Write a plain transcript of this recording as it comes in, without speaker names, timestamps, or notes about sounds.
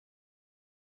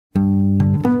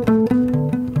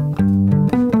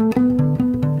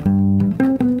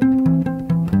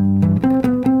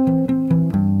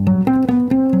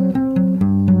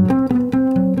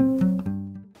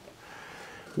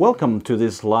Welcome to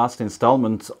this last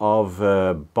installment of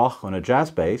Bach on a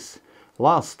jazz bass.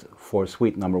 Last for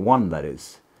suite number 1, that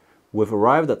is. We've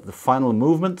arrived at the final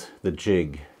movement, the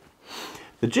Gigue.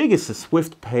 The Gigue is a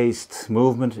swift-paced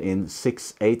movement in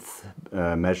 6/8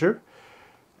 measure,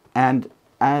 and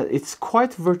it's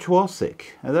quite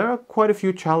virtuosic. And there are quite a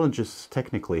few challenges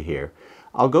technically here.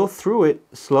 I'll go through it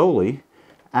slowly,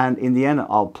 and in the end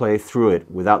I'll play through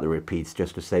it without the repeats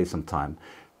just to save some time.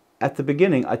 At the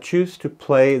beginning I choose to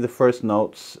play the first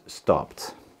notes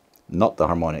stopped, not the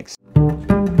harmonics.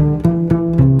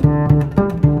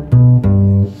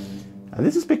 And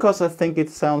this is because I think it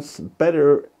sounds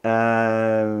better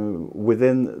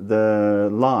within the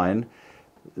line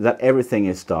that everything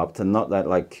is stopped and not that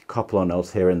like a couple of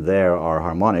notes here and there are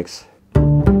harmonics.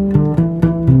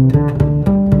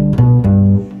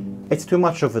 It's too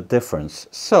much of a difference.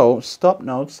 So stop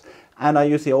notes, and I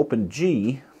use the open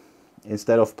G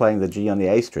instead of playing the G on the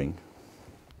A string.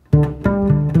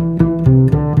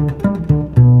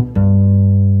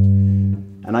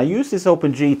 And I use this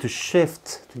open G to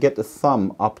shift, to get the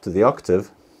thumb up to the octave.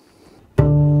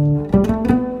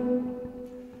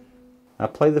 I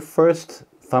play the first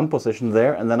thumb position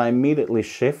there, and then I immediately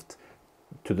shift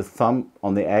to the thumb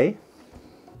on the A.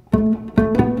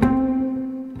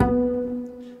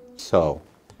 So.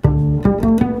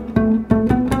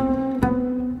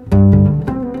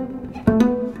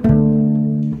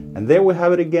 And there we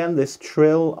have it again, this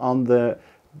trill on the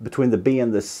between the B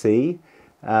and the C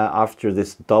after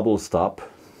this double stop.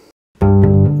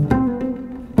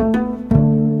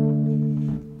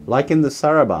 Like in the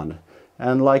saraband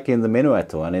and like in the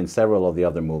minuetto and in several of the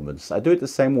other movements. I do it the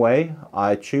same way.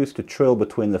 I choose to trill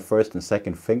between the first and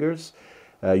second fingers.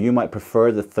 You might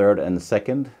prefer the third and the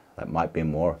second. That might be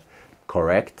more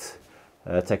correct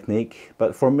technique,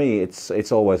 but for me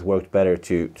it's always worked better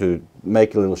to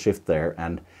make a little shift there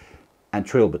and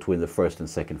trill between the first and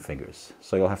second fingers.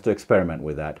 So you'll have to experiment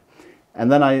with that. And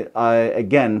then I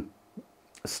again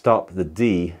stop the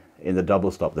D in the double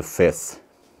stop, the fifth.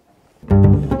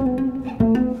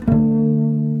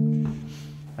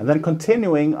 And then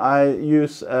continuing, I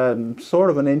use sort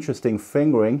of an interesting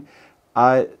fingering.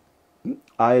 I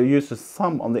use the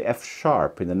thumb on the F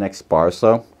sharp in the next bar,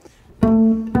 so.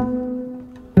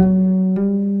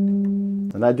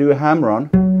 And I do a hammer-on.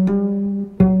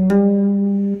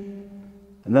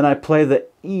 And then I play the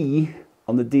E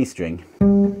on the D string.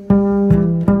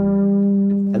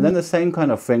 And then the same kind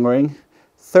of fingering.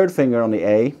 Third finger on the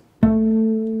A.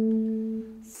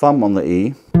 Thumb on the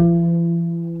E.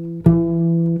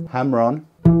 Hammer-on.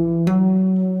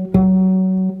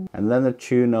 And then the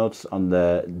 2 notes on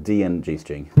the D and G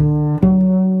string.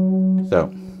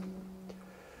 So.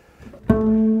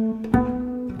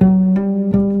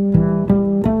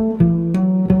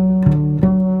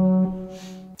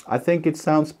 I think it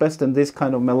sounds best in this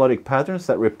kind of melodic patterns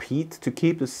that repeat to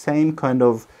keep the same kind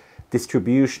of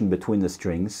distribution between the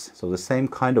strings, so the same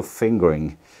kind of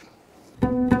fingering.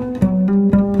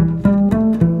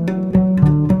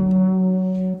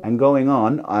 And going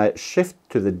on, I shift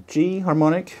to the G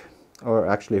harmonic, or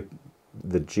actually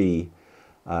the G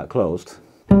closed.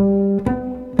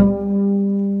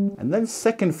 And then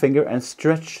second finger and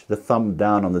stretch the thumb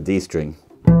down on the D string.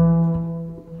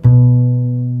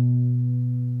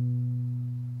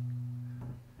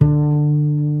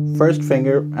 First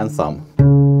finger and thumb.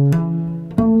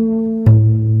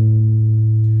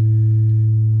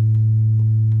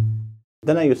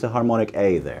 Then I use the harmonic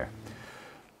A there.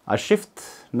 I shift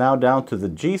now down to the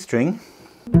G string.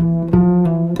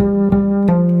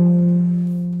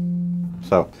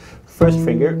 So, first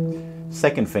finger,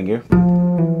 second finger,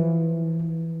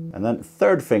 and then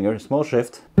third finger, small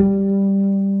shift,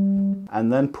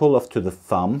 and then pull off to the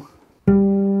thumb.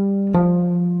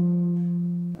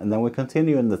 And then we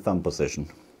continue in the thumb position.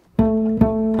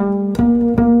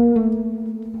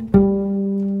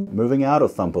 Moving out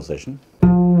of thumb position.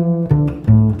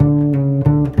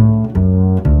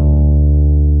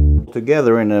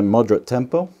 Together in a moderate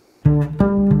tempo.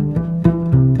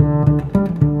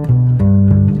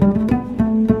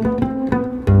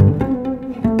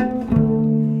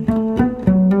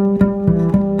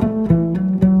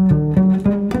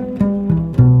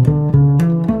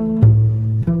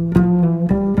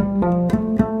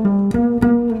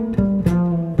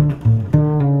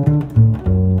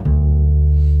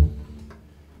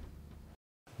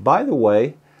 By the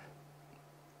way,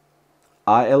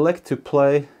 I elect to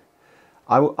play.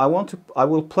 I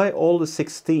will play all the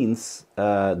 16ths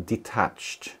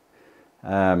detached.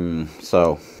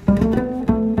 So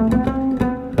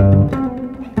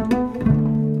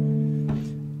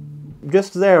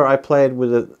just there I played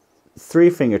with a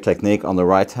 3-finger technique on the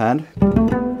right hand.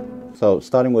 So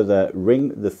starting with a ring,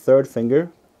 the third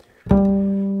finger,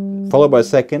 followed by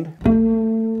second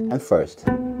and first.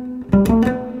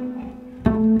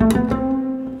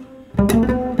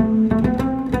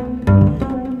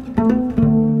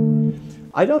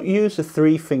 I don't use a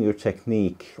three-finger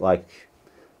technique like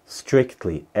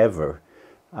strictly ever.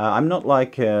 I'm not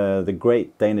like the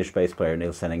great Danish bass player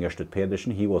Niels Henning Ørsted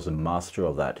Pedersen. He was a master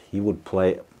of that. He would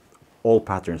play all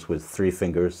patterns with three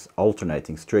fingers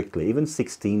alternating strictly, even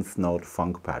 16th note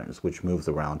funk patterns, which moves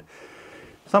around.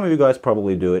 Some of you guys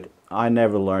probably do it. I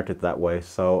never learned it that way,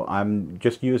 so I'm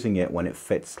just using it when it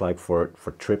fits, like for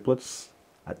triplets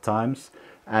at times,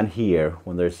 and here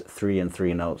when there's 3 and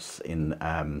 3 notes in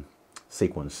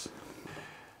sequence.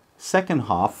 Second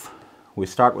half, we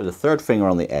start with the third finger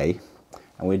on the A,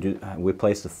 and we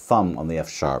place the thumb on the F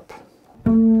sharp.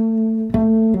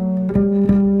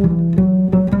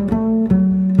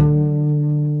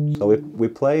 So we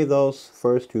play those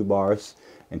first 2 bars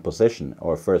in position,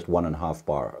 or first 1.5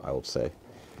 bar, I would say.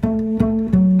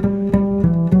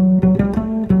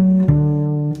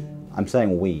 I'm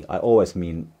saying we. I always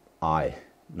mean I,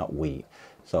 not we.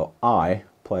 So I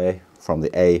play from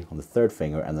the A on the third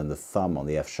finger and then the thumb on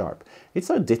the F sharp. It's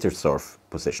a Dittersdorf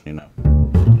position, you know.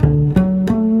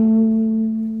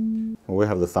 We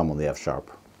have the thumb on the F sharp.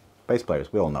 Bass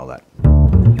players, we all know that.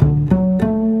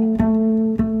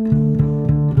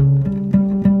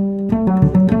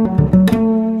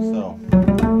 So.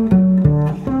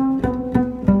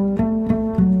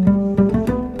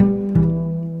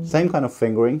 Same kind of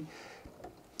fingering.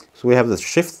 So we have the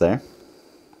shift there.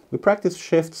 We practice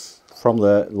shifts from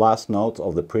the last note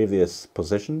of the previous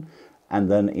position and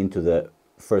then into the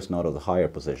first note of the higher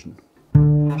position.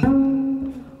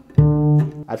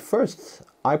 At first,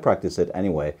 I practice it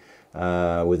anyway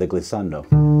with a glissando.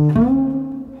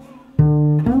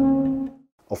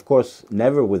 Of course,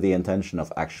 never with the intention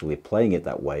of actually playing it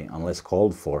that way, unless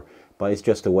called for, but it's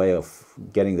just a way of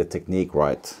getting the technique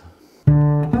right.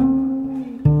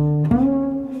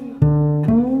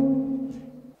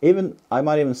 I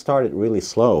might even start it really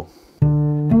slow.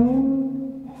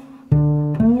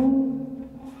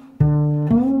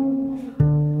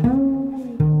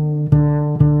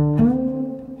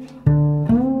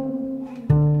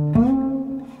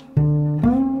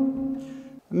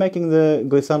 Making the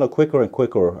glissando quicker and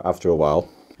quicker after a while.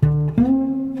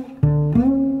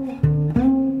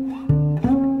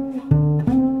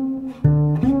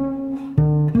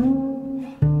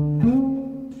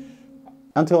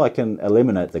 Until I can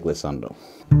eliminate the glissando.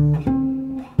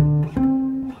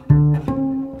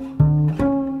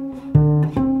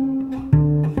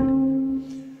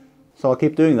 So I'll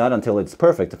keep doing that until it's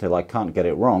perfect, until I can't get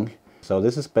it wrong. So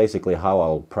this is basically how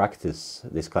I'll practice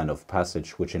this kind of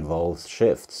passage which involves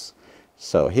shifts.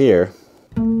 So here,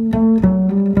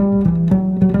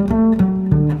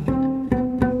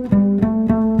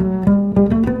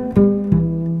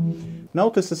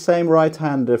 notice the same right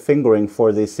hand fingering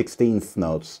for the 16th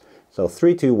notes. So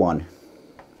 3, 2, 1.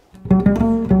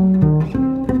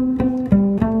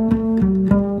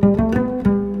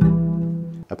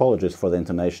 Apologies for the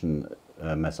intonation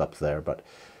mess up there, but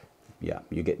yeah,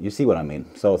 you see what I mean.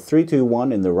 So 3, 2,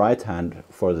 1 in the right hand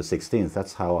for the 16th.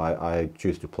 That's how I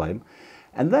choose to play them.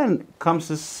 And then comes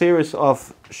a series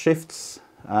of shifts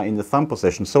in the thumb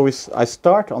position. So I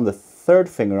start on the third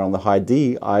finger on the high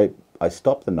D. I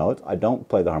stop the note. I don't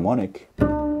play the harmonic.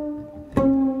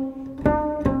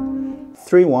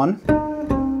 3,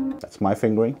 1. That's my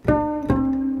fingering.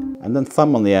 And then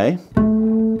thumb on the A.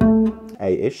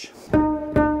 A-ish.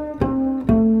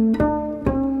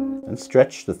 And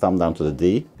stretch the thumb down to the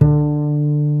D.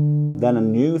 Then a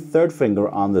new third finger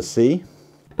on the C.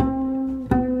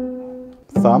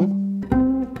 Thumb.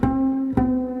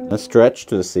 And stretch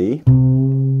to the C.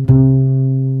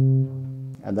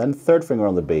 And then third finger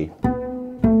on the B.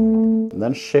 And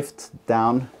then shift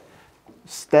down.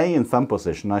 Stay in thumb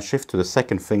position. I shift to the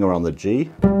second finger on the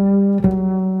G. And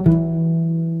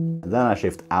then I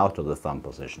shift out of the thumb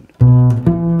position.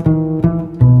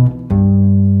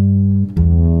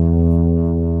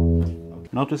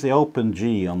 Notice the open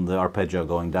G on the arpeggio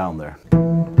going down there.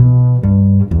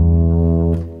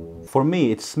 For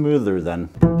me, it's smoother than.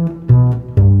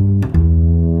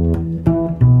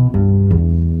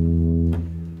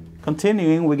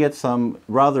 Continuing, we get some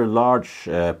rather large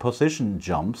position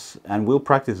jumps, and we'll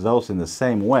practice those in the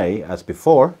same way as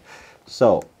before.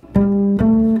 So.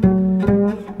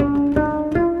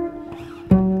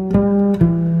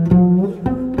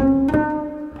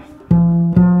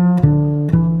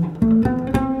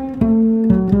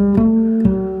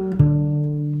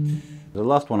 The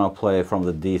last one I'll play from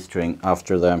the D string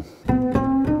after the.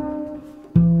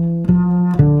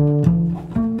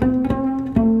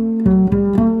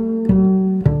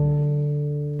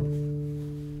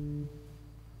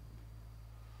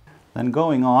 I'm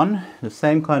going on the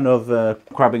same kind of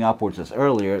crabbing upwards as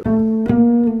earlier. Then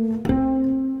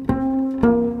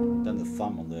the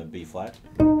thumb on the B flat,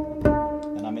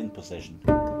 and I'm in position.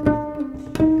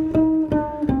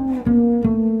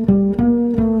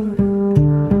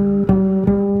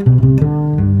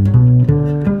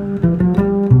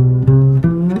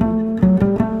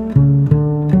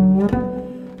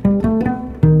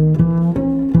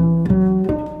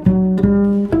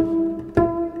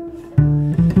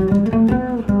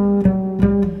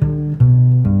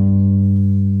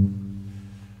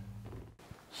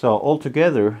 So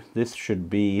altogether, this should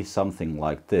be something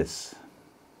like this.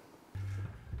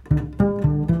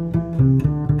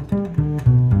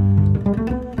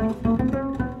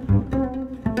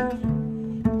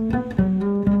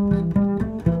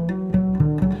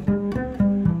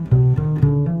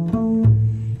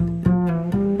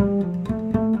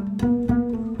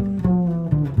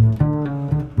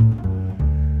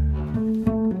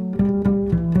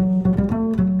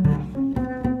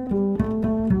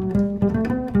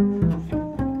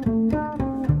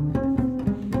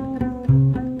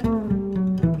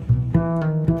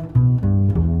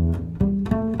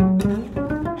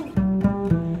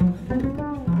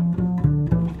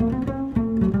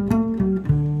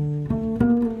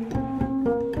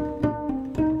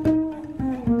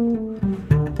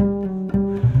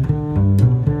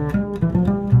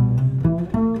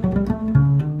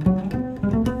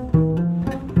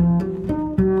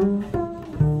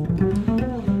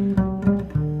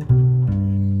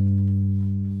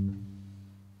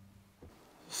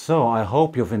 So I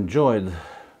hope you've enjoyed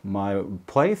my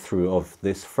playthrough of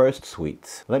this first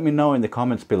suite. Let me know in the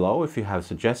comments below if you have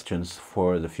suggestions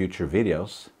for the future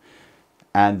videos.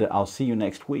 And I'll see you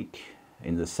next week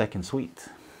in the second suite.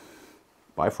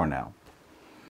 Bye for now.